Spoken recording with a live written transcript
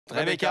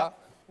Rebecca.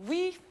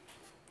 Oui.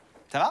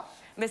 Ça va?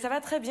 Mais ça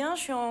va très bien,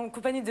 je suis en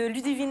compagnie de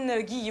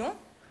Ludivine Guillon.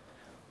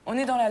 On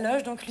est dans la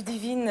loge, donc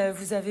Ludivine,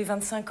 vous avez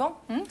 25 ans,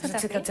 vous êtes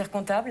secrétaire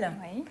comptable.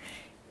 Oui.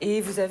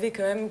 Et vous avez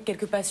quand même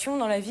quelques passions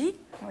dans la vie.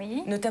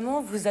 Oui.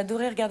 Notamment, vous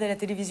adorez regarder à la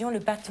télévision le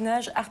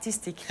patinage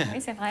artistique.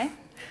 Oui, c'est vrai.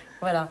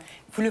 Voilà.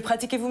 Vous le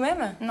pratiquez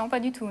vous-même? Non, pas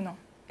du tout, non.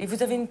 Et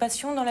vous avez une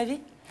passion dans la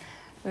vie?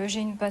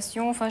 J'ai une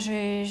passion, enfin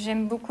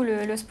j'aime beaucoup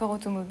le sport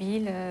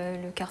automobile,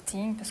 le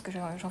karting, parce que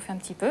j'en fais un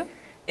petit peu.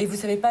 Et vous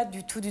savez pas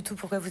du tout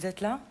pourquoi vous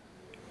êtes là?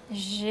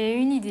 J'ai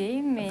une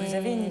idée, mais... Vous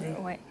avez une idée?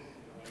 Ouais.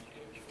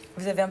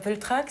 Vous avez un peu le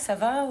trac, ça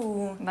va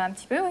ou... Bah, un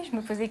petit peu, oui, je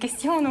me pose des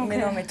questions, donc... Mais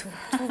non, mais tout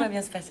va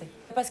bien se passer.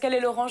 Pascal et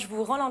Laurent, je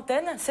vous rends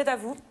l'antenne, c'est à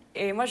vous.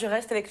 Et moi, je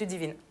reste avec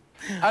Ludivine.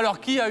 Alors,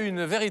 qui a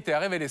une vérité à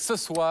révéler ce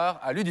soir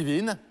à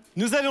Ludivine?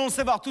 Nous allons le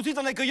savoir tout de suite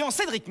en accueillant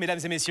Cédric, mesdames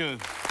et messieurs.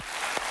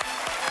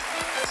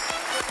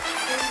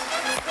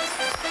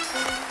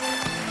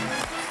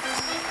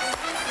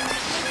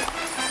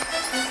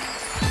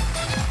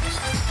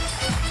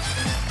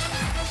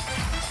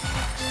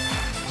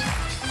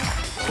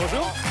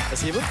 Bonjour,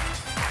 asseyez-vous.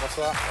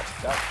 Bonsoir.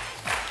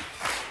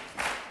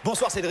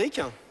 Bonsoir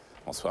Cédric.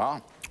 Bonsoir.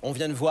 On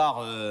vient de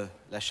voir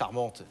la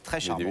charmante, très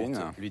charmante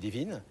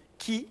Ludivine.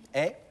 Qui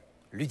est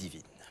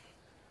Ludivine?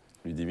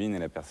 Ludivine est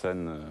la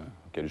personne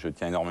auquel je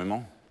tiens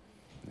énormément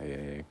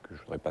et que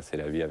je voudrais passer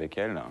la vie avec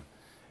elle,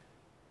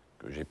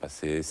 que j'ai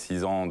passé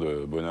 6 ans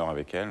de bonheur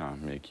avec elle,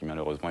 mais qui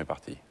malheureusement est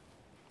partie.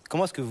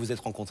 Comment est-ce que vous vous êtes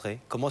rencontrés?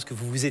 Comment est-ce que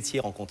vous vous étiez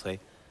rencontrés?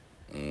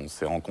 On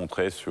s'est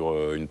rencontrés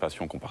sur une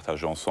passion qu'on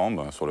partageait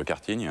ensemble, sur le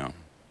karting,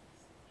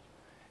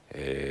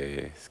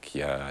 et ce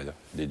qui a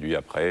déduit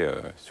après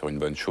sur une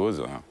bonne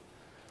chose.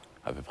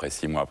 À peu près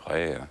 6 mois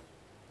après,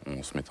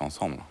 on se mettait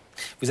ensemble.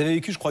 Vous avez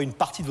vécu, je crois, une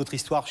partie de votre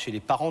histoire chez les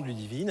parents de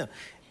Ludivine.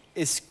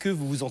 Est-ce que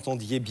vous vous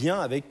entendiez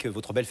bien avec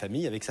votre belle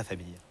famille, avec sa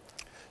famille?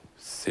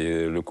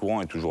 Le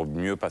courant est toujours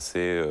mieux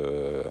passé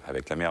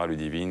avec la mère à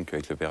Ludivine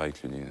qu'avec le père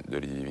de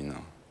Ludivine.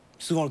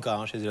 Souvent le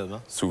cas chez les hommes.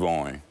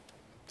 Souvent, oui.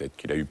 Peut-être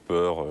qu'il a eu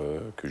peur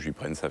que je lui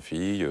prenne sa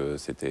fille.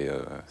 C'était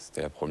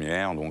la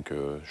première, donc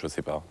je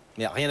sais pas.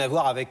 Mais rien à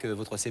voir avec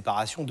votre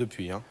séparation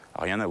depuis.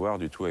 Rien à voir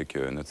du tout avec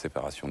notre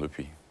séparation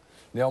depuis.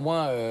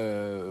 Néanmoins,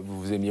 vous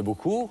vous aimiez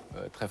beaucoup,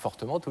 très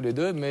fortement tous les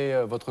deux,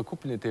 mais votre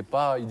couple n'était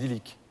pas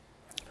idyllique.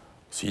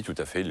 Si, tout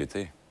à fait, il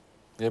l'était.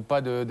 Il n'y avait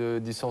pas de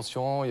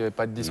dissension, il n'y avait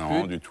pas de dispute?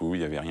 Non, du tout, il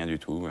n'y avait rien du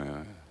tout.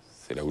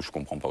 C'est là où je ne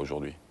comprends pas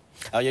aujourd'hui.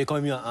 Alors, il y a quand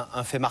même eu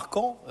un fait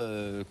marquant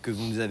que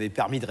vous nous avez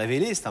permis de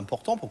révéler, c'est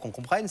important pour qu'on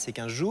comprenne, c'est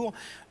qu'un jour,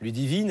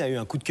 Ludivine a eu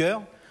un coup de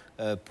cœur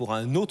pour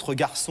un autre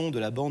garçon de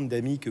la bande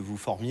d'amis que vous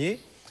formiez.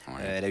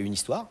 Ouais. Elle a eu une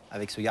histoire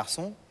avec ce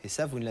garçon, et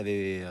ça, vous ne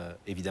l'avez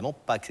évidemment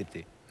pas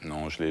accepté.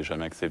 Non, je ne l'ai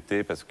jamais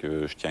accepté parce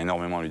que je tiens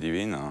énormément à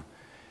Ludivine,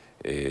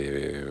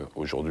 et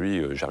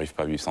aujourd'hui, j'arrive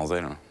pas à vivre sans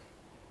elle.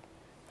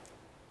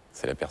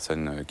 C'est la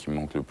personne qui me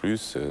manque le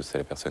plus, c'est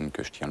la personne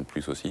que je tiens le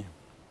plus aussi,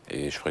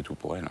 et je ferai tout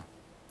pour elle.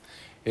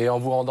 Et en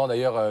vous rendant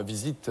d'ailleurs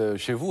visite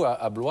chez vous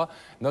à Blois,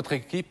 notre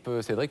équipe,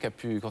 Cédric, a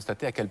pu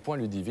constater à quel point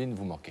Ludivine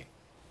vous manquait.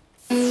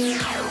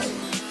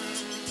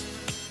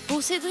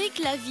 Pour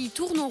Cédric, la vie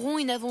tourne en rond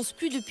et n'avance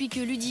plus depuis que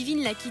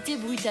Ludivine l'a quitté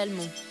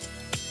brutalement.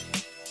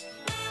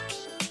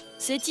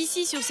 C'est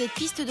ici, sur cette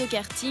piste de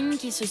karting,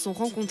 qu'ils se sont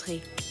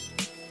rencontrés.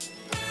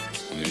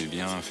 On aimait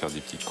bien faire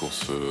des petites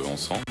courses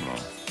ensemble.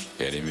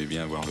 Et elle aimait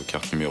bien avoir le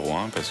kart numéro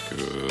 1 parce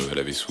qu'elle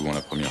avait souvent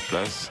la première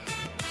place.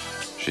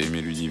 J'ai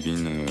aimé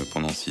Ludivine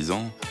pendant 6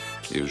 ans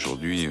et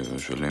aujourd'hui,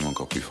 je l'aime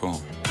encore plus fort.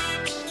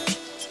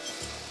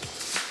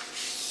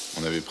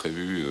 On avait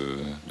prévu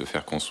de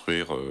faire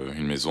construire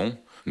une maison.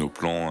 Nos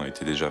plans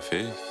étaient déjà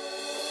faits.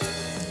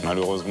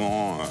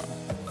 Malheureusement,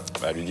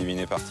 Ludivine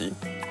est partie.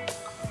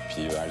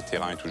 Puis le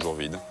terrain est toujours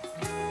vide.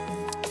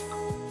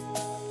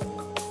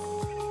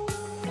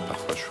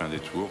 Parfois, je fais un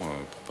détour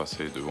pour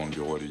passer devant le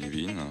bureau à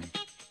Ludivine.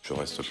 Je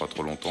reste pas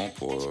trop longtemps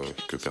pour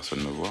que personne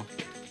me voie.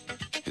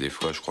 Et des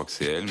fois, je crois que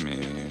c'est elle, mais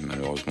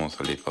malheureusement,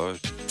 ça l'est pas.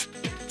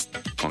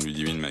 Quand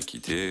Ludivine m'a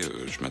quitté,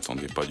 je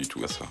m'attendais pas du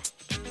tout à ça.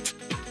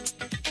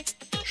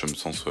 Je me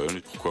sens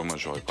seul. Pourquoi moi,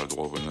 j'aurais pas le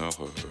droit au bonheur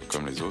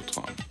comme les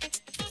autres?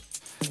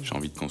 J'ai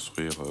envie de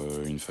construire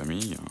une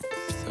famille.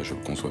 Ça, je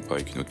le conçois pas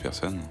avec une autre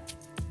personne.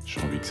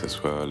 J'ai envie que ça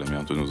soit la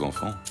mère de nos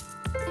enfants.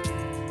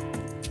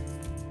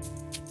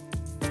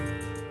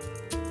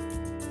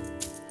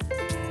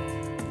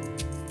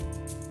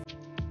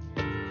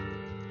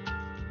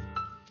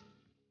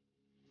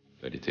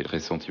 Elle était très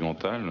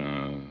sentimentale.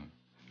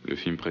 Le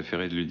film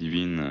préféré de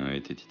Ludivine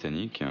était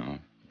Titanic,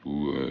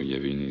 où il y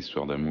avait une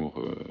histoire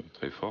d'amour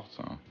très forte,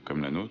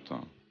 comme la nôtre.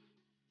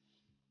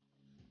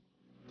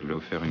 Je lui ai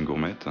offert une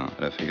gourmette.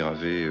 Elle a fait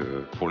graver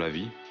pour la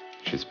vie.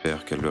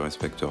 J'espère qu'elle le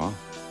respectera.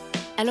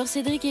 Alors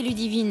Cédric et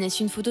Ludivine,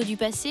 est-ce une photo du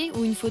passé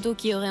ou une photo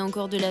qui aurait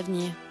encore de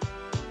l'avenir?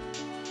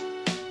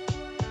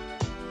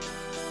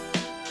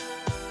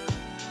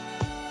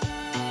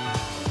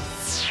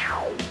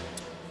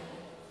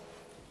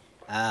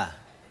 Ah,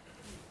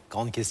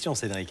 grande question,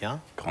 Cédric.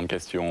 Grande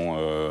question,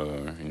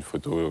 une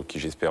photo qui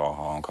j'espère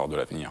aura encore de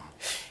l'avenir.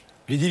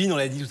 Ludivine, on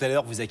l'a dit tout à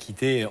l'heure, vous a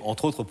quitté,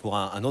 entre autres, pour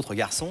un autre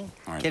garçon.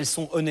 Oui. Quelles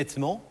sont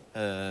honnêtement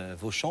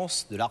vos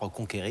chances de la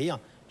reconquérir,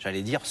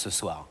 j'allais dire, ce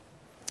soir?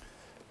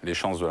 Les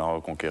chances de la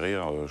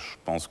reconquérir, je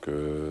pense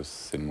que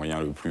c'est le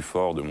moyen le plus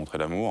fort de montrer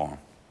l'amour.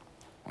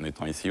 En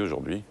étant ici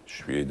aujourd'hui,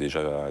 je lui ai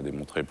déjà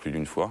démontré plus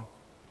d'une fois,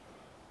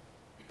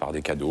 par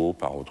des cadeaux,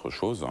 par autre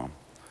chose.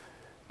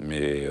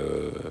 Mais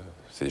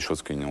c'est des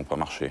choses qui n'ont pas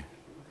marché.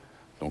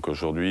 Donc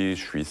aujourd'hui,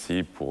 je suis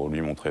ici pour lui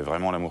montrer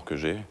vraiment l'amour que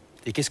j'ai.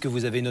 Et qu'est-ce que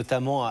vous avez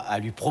notamment à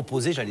lui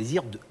proposer, j'allais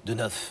dire, de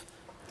neuf?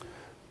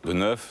 De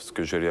neuf, ce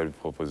que j'allais à lui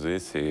proposer,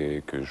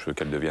 c'est que je veux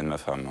qu'elle devienne ma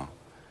femme.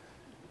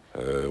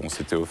 On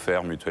s'était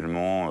offert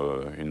mutuellement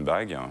une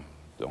bague,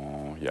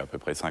 il y a à peu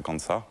près 5 ans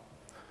de ça,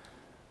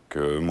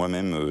 que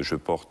moi-même je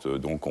porte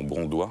donc en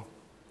bon doigt,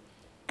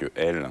 que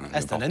elle...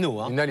 c'est un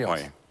anneau, hein? Une alliance.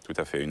 Oui, tout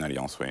à fait, une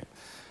alliance, oui.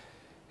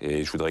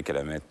 Et je voudrais qu'elle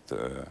la mette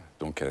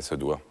donc à ce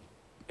doigt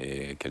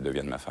et qu'elle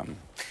devienne ma femme.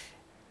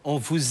 On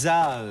vous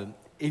a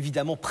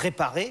évidemment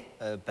préparé,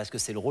 parce que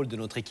c'est le rôle de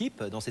notre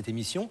équipe dans cette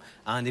émission,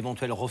 à un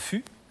éventuel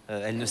refus.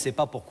 Elle ne sait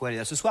pas pourquoi elle est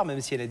là ce soir,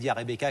 même si elle a dit à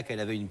Rebecca qu'elle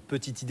avait une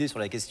petite idée sur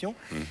la question.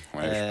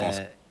 Ouais, je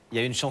pense. Il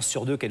y a une chance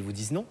sur 2 qu'elle vous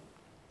dise non.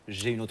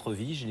 J'ai une autre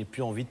vie, je n'ai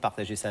plus envie de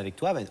partager ça avec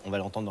toi. On va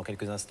l'entendre dans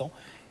quelques instants.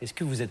 Est-ce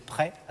que vous êtes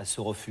prêt à ce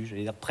refus?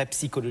 J'allais dire prêt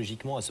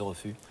psychologiquement à ce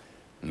refus?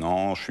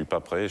 Non, je suis pas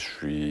prêt.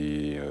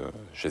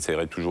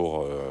 J'essaierai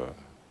toujours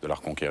de la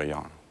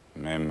reconquérir.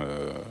 Même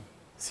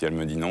si elle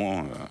me dit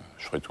non,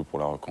 je ferai tout pour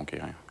la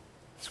reconquérir.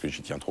 Parce que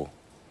j'y tiens trop.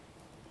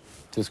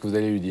 C'est ce que vous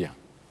allez lui dire.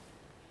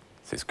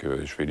 C'est ce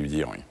que je vais lui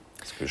dire, oui.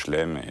 Parce que je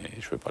l'aime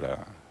et je veux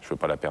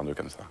pas la perdre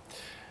comme ça.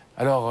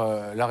 Alors,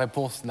 la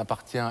réponse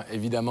n'appartient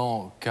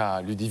évidemment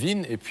qu'à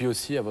Ludivine et puis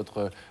aussi à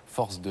votre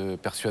force de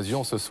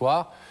persuasion ce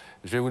soir.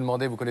 Je vais vous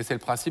demander, vous connaissez le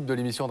principe de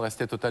l'émission, de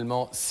rester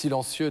totalement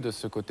silencieux de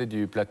ce côté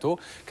du plateau,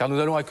 car nous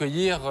allons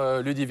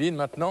accueillir Ludivine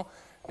maintenant,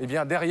 eh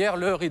bien, derrière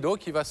le rideau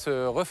qui va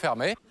se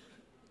refermer.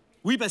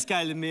 Oui,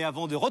 Pascal, mais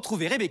avant de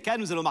retrouver Rebecca,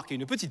 nous allons marquer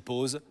une petite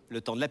pause,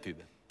 le temps de la pub.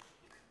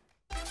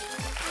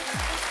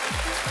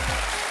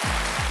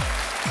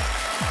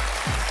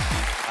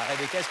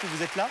 Rebecca, est-ce que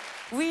vous êtes là?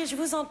 Oui, je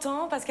vous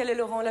entends, Pascal et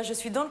Laurent. Là, je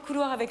suis dans le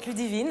couloir avec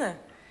Ludivine.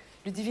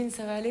 Ludivine,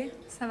 ça va aller?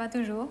 Ça va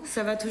toujours.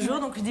 Ça va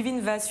toujours. Donc, Ludivine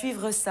va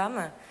suivre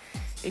Sam.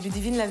 Et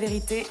Ludivine, la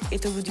vérité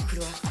est au bout du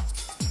couloir.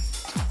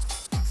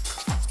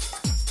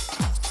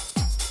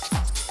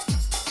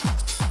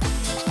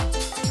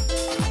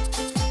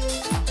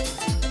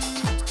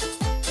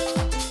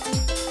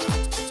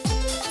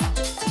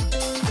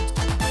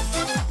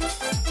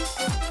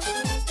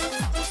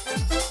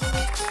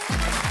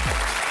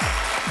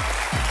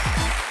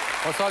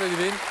 Bonsoir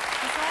Ludivine.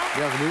 Bonsoir.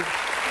 Bienvenue.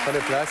 Prenez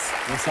place.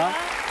 Bonsoir.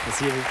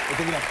 Merci à vous.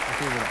 Mettez-vous là.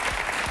 Mettez-vous là.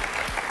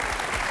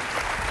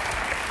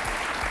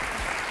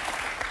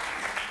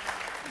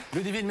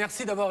 Ludivine,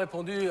 merci d'avoir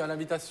répondu à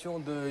l'invitation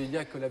de Il n'y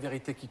a que la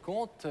vérité qui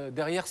compte.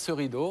 Derrière ce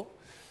rideau,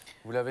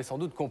 vous l'avez sans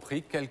doute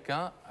compris,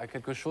 quelqu'un a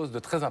quelque chose de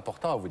très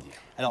important à vous dire.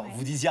 Alors,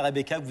 vous disiez à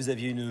Rebecca que vous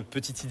aviez une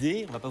petite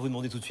idée. On ne va pas vous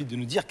demander tout de suite de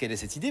nous dire quelle est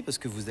cette idée, parce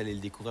que vous allez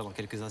le découvrir dans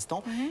quelques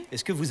instants.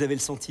 Est-ce que vous avez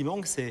le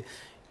sentiment que c'est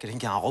quelqu'un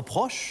qui a un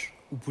reproche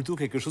ou plutôt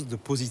quelque chose de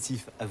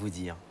positif à vous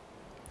dire?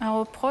 Un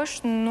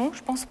reproche, non,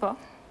 je pense pas.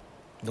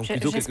 Donc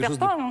plutôt quelque chose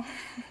pas, non.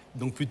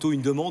 Donc plutôt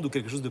une demande ou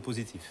quelque chose de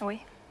positif? Oui.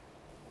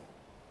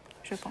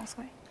 Je pense,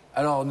 oui.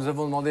 Alors, nous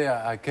avons demandé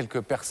à quelques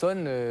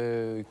personnes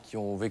qui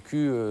ont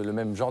vécu le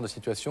même genre de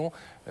situation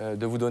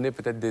de vous donner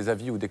peut-être des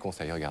avis ou des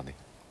conseils. Regardez.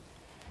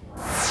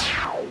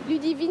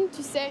 Ludivine,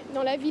 tu sais,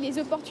 dans la vie, les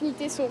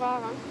opportunités sont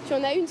rares. Hein. Tu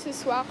en as une ce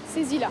soir,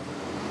 saisis-la.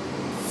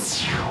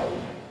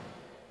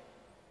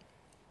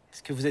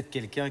 Est-ce que vous êtes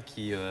quelqu'un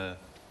qui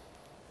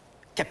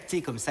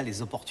captait comme ça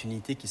les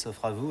opportunités qui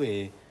s'offrent à vous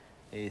et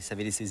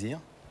savait les saisir?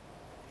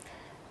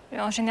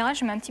 En général,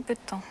 je mets un petit peu de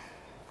temps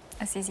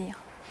à saisir.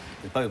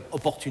 Vous n'êtes pas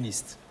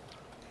opportuniste?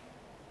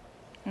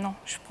 Non,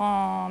 je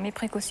prends mes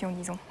précautions,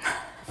 disons.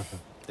 Vous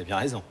avez bien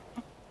raison.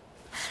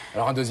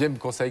 Alors, un deuxième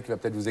conseil qui va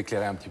peut-être vous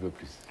éclairer un petit peu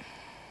plus.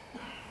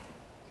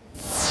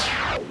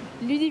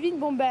 Ludivine,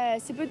 bon bah,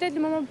 c'est peut-être le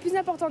moment le plus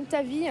important de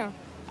ta vie.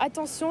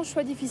 Attention,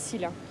 choix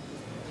difficile.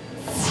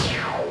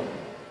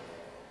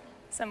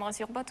 Ça me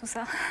rassure pas tout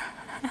ça.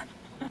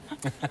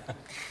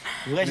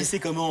 Vous réagissez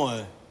comment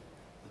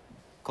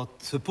quand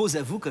se pose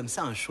à vous comme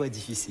ça un choix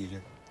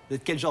difficile? Vous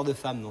êtes quel genre de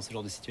femme dans ce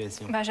genre de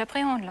situation? Bah,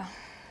 j'appréhende, là.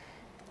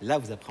 Là,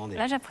 vous appréhendez?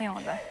 Là, j'appréhende,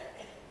 ouais.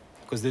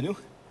 À cause de nous?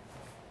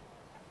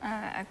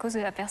 À cause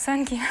de la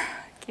personne qui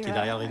est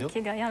derrière le rideau? Qui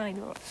est derrière le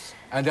rideau.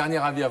 Un dernier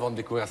avis avant de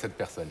découvrir cette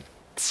personne.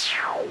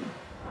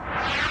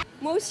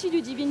 Moi aussi,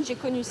 Ludivine, j'ai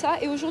connu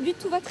ça et aujourd'hui,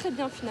 tout va très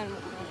bien finalement.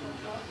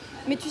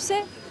 Mais tu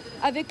sais,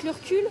 avec le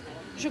recul,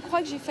 je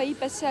crois que j'ai failli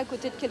passer à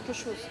côté de quelque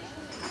chose.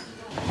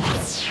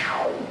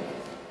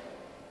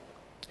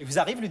 Il vous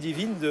arrive,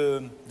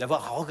 Ludivine,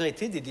 d'avoir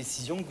regretté des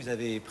décisions que vous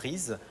avez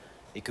prises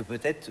et que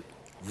peut-être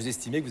vous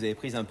estimez que vous avez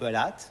prises un peu à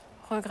la hâte?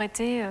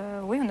 Regretter,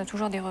 oui, on a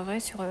toujours des regrets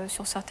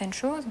sur certaines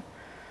choses.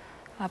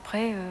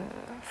 Après,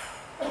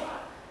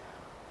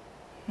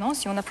 non,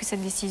 si on a pris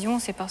cette décision,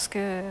 c'est parce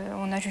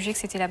qu'on a jugé que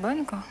c'était la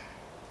bonne, quoi.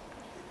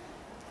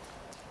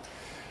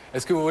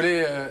 Est-ce que vous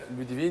voulez,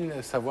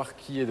 Ludivine, savoir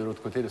qui est de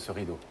l'autre côté de ce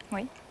rideau?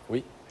 Oui.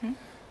 Oui.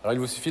 Alors, il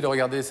vous suffit de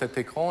regarder cet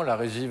écran. La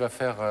régie va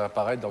faire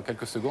apparaître dans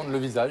quelques secondes le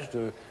visage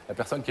de la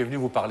personne qui est venue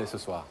vous parler ce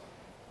soir.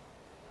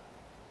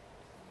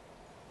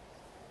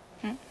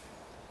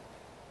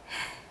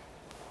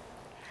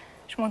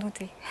 Je m'en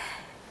doutais.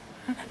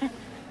 Il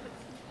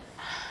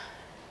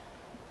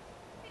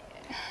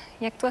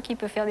n'y a que toi qui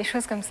peux faire des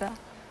choses comme ça.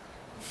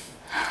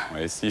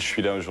 Ouais, si je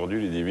suis là aujourd'hui,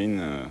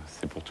 Ludivine,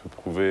 c'est pour te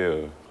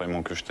prouver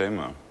vraiment que je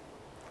t'aime.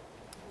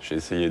 J'ai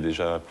essayé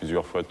déjà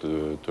plusieurs fois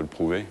de te le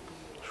prouver,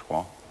 je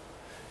crois.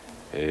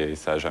 Et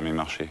ça n'a jamais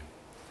marché.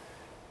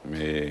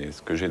 Mais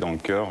ce que j'ai dans le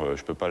cœur,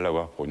 je ne peux pas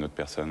l'avoir pour une autre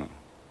personne.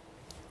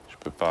 Je ne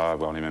peux pas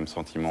avoir les mêmes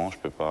sentiments, je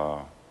peux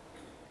pas...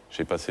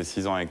 J'ai passé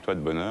 6 ans avec toi de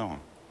bonheur.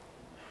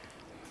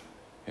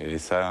 Et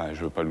ça, je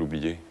ne veux pas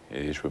l'oublier.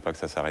 Et je ne veux pas que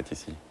ça s'arrête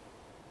ici.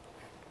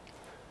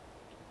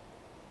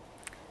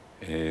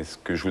 Et ce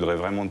que je voudrais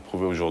vraiment te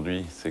prouver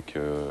aujourd'hui, c'est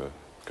que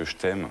je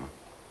t'aime.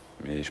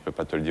 Mais je ne peux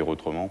pas te le dire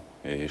autrement.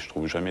 Et je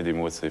trouve jamais des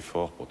mots assez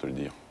forts pour te le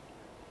dire.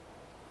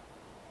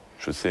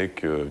 Je sais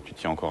que tu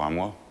tiens encore à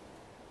moi,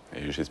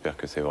 et j'espère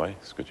que c'est vrai,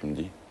 ce que tu me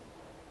dis.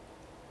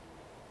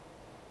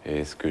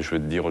 Et ce que je veux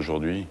te dire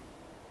aujourd'hui,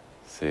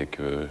 c'est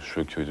que je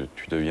veux que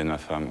tu deviennes ma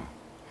femme.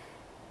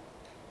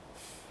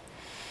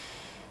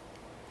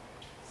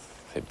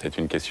 C'est peut-être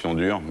une question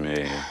dure,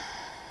 mais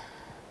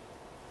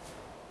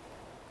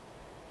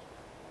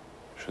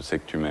je sais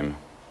que tu m'aimes.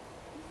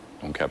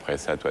 Donc après,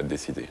 c'est à toi de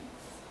décider.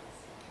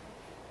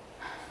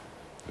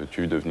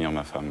 Veux-tu devenir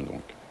ma femme,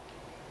 donc?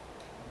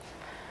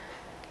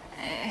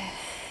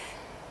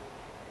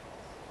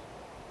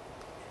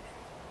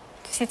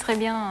 Tu sais très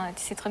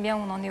bien où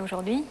on en est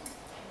aujourd'hui.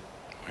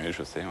 Oui,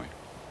 je sais, oui.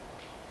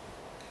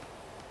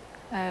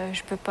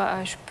 Je peux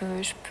pas te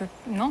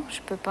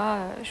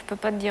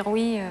dire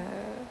oui.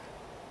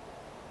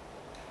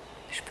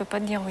 Je peux pas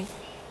te dire oui.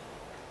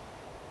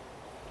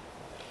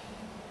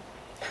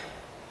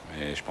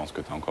 Mais je pense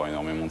que tu as encore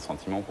énormément de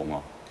sentiments pour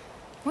moi.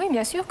 Oui,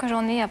 bien sûr que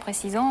j'en ai après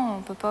 6 ans.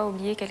 On peut pas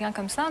oublier quelqu'un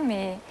comme ça,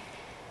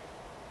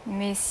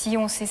 mais si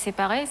on s'est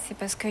séparés, c'est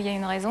parce qu'il y a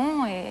une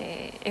raison.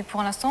 Et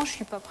pour l'instant, je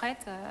suis pas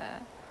prête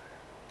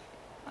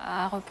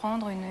à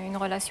reprendre une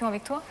relation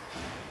avec toi.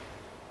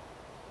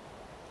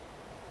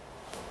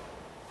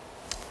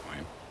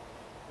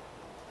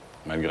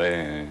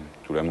 Malgré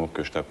tout l'amour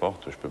que je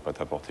t'apporte, je peux pas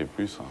t'apporter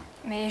plus.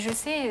 Mais je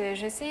sais,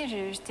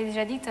 je t'ai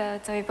déjà dit que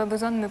tu n'avais pas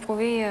besoin de me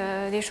prouver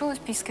des choses,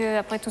 puisque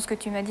après tout ce que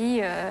tu m'as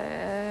dit,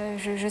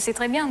 je sais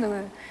très bien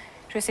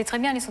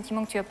les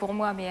sentiments que tu as pour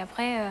moi. Mais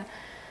après,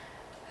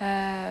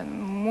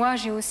 moi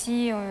j'ai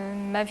aussi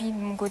ma vie de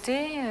mon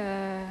côté.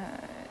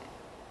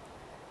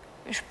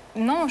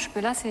 Non, je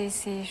peux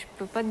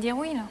pas te dire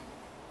oui là.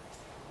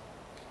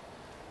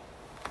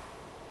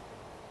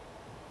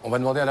 On va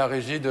demander à la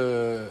régie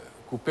de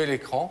couper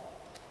l'écran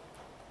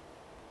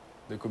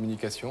de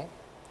communication.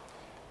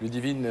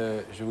 Ludivine,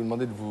 je vais vous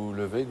demander de vous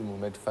lever, de vous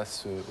mettre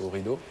face au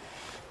rideau.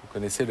 Vous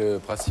connaissez le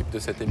principe de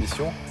cette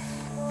émission.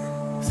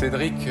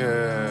 Cédric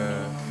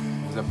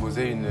vous a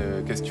posé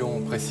une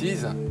question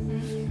précise.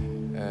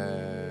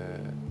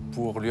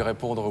 Pour lui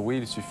répondre oui,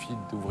 il suffit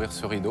d'ouvrir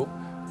ce rideau.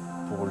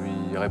 Pour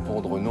lui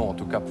répondre non, en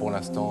tout cas pour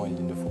l'instant,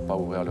 il ne faut pas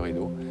ouvrir le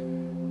rideau.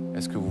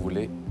 Est-ce que vous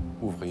voulez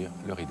ouvrir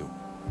le rideau?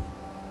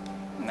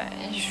 Bah,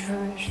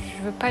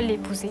 je veux pas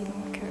l'épouser,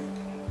 donc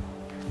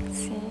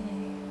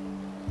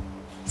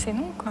c'est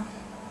non, quoi.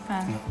 Enfin,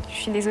 je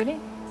suis désolée.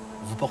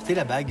 Vous portez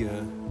la bague,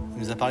 il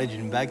nous a parlé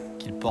d'une bague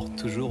qu'il porte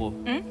toujours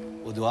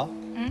au doigt.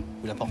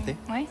 Vous la portez?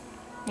 Oui.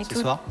 Et ce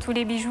soir? Tous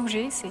les bijoux que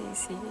j'ai,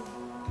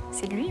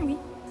 c'est de lui, oui.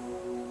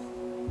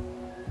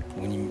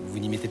 Vous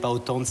n'y mettez pas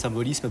autant de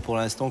symbolisme pour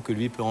l'instant que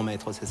lui peut en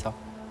mettre, c'est ça?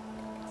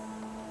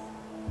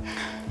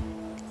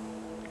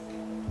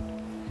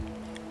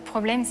 Le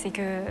problème, c'est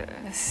que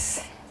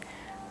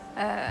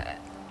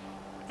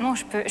non,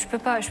 je peux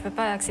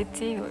pas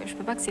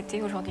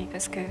accepter aujourd'hui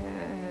parce que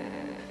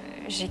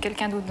j'ai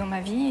quelqu'un d'autre dans ma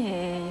vie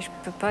et je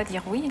peux pas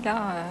dire oui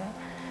là.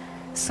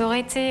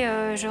 J'aurais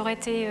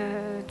été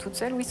toute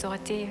seule, oui, ça aurait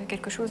été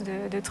quelque chose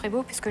de très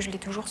beau puisque je l'ai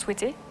toujours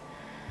souhaité.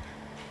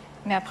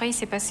 Mais après, il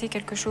s'est passé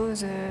quelque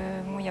chose.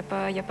 Bon, il y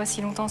a pas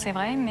si longtemps, c'est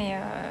vrai, mais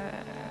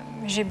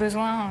j'ai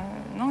besoin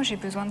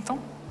de temps.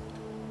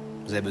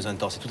 Vous avez besoin de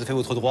temps, c'est tout à fait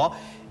votre droit.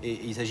 Et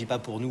il ne s'agit pas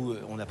pour nous,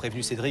 on a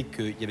prévenu Cédric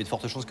qu'il y avait de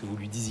fortes chances que vous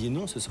lui disiez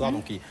non ce soir.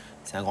 Donc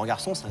c'est un grand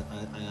garçon, c'est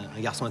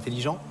un garçon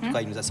intelligent. En tout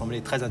cas, il nous a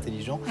semblé très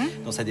intelligent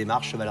dans sa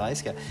démarche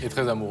chevaleresque. Et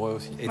très amoureux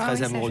aussi. Et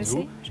très amoureux de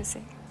vous. Je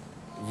sais.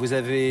 Vous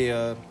avez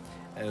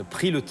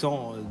pris le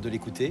temps de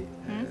l'écouter.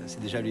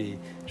 C'est déjà,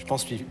 je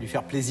pense, lui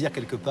faire plaisir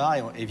quelque part.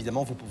 Et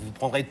évidemment, vous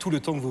prendrez tout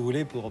le temps que vous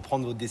voulez pour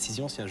prendre votre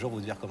décision si un jour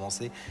vous devez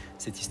recommencer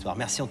cette histoire.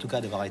 Merci en tout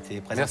cas d'avoir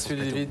été présent. Merci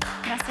Ludivine.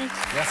 Merci.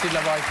 Merci de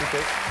l'avoir écouté.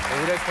 On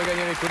vous laisse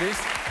regagner les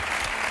coulisses.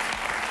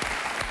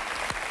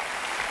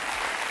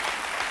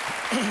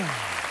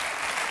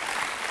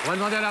 On va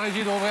demander à la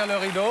régie d'ouvrir le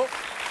rideau.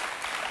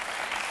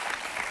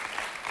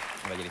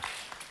 On va y aller.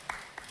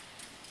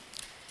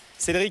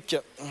 Cédric.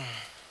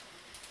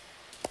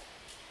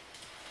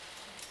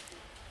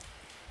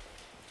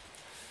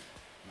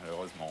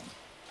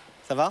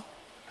 Ça va?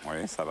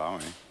 Oui, ça va,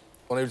 oui.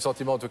 On a eu le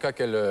sentiment en tout cas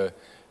qu'elle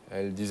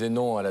elle disait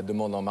non à la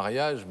demande en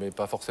mariage, mais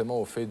pas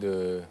forcément au fait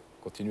de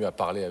continuer à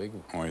parler avec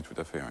vous. Oui, tout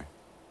à fait, oui.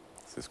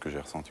 C'est ce que j'ai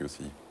ressenti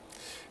aussi.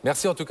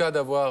 Merci en tout cas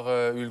d'avoir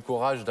eu le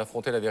courage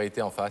d'affronter la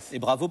vérité en face. Et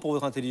bravo pour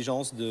votre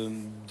intelligence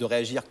de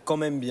réagir quand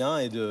même bien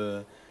et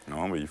de...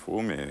 Non, mais il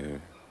faut, mais...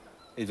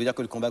 Et de dire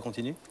que le combat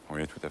continue?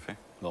 Oui, tout à fait.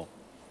 Bon.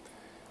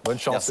 Bonne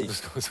chance, Merci. c'est tout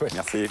ce qu'on vous souhaite.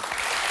 Merci.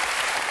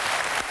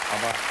 Au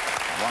revoir.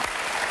 Au revoir.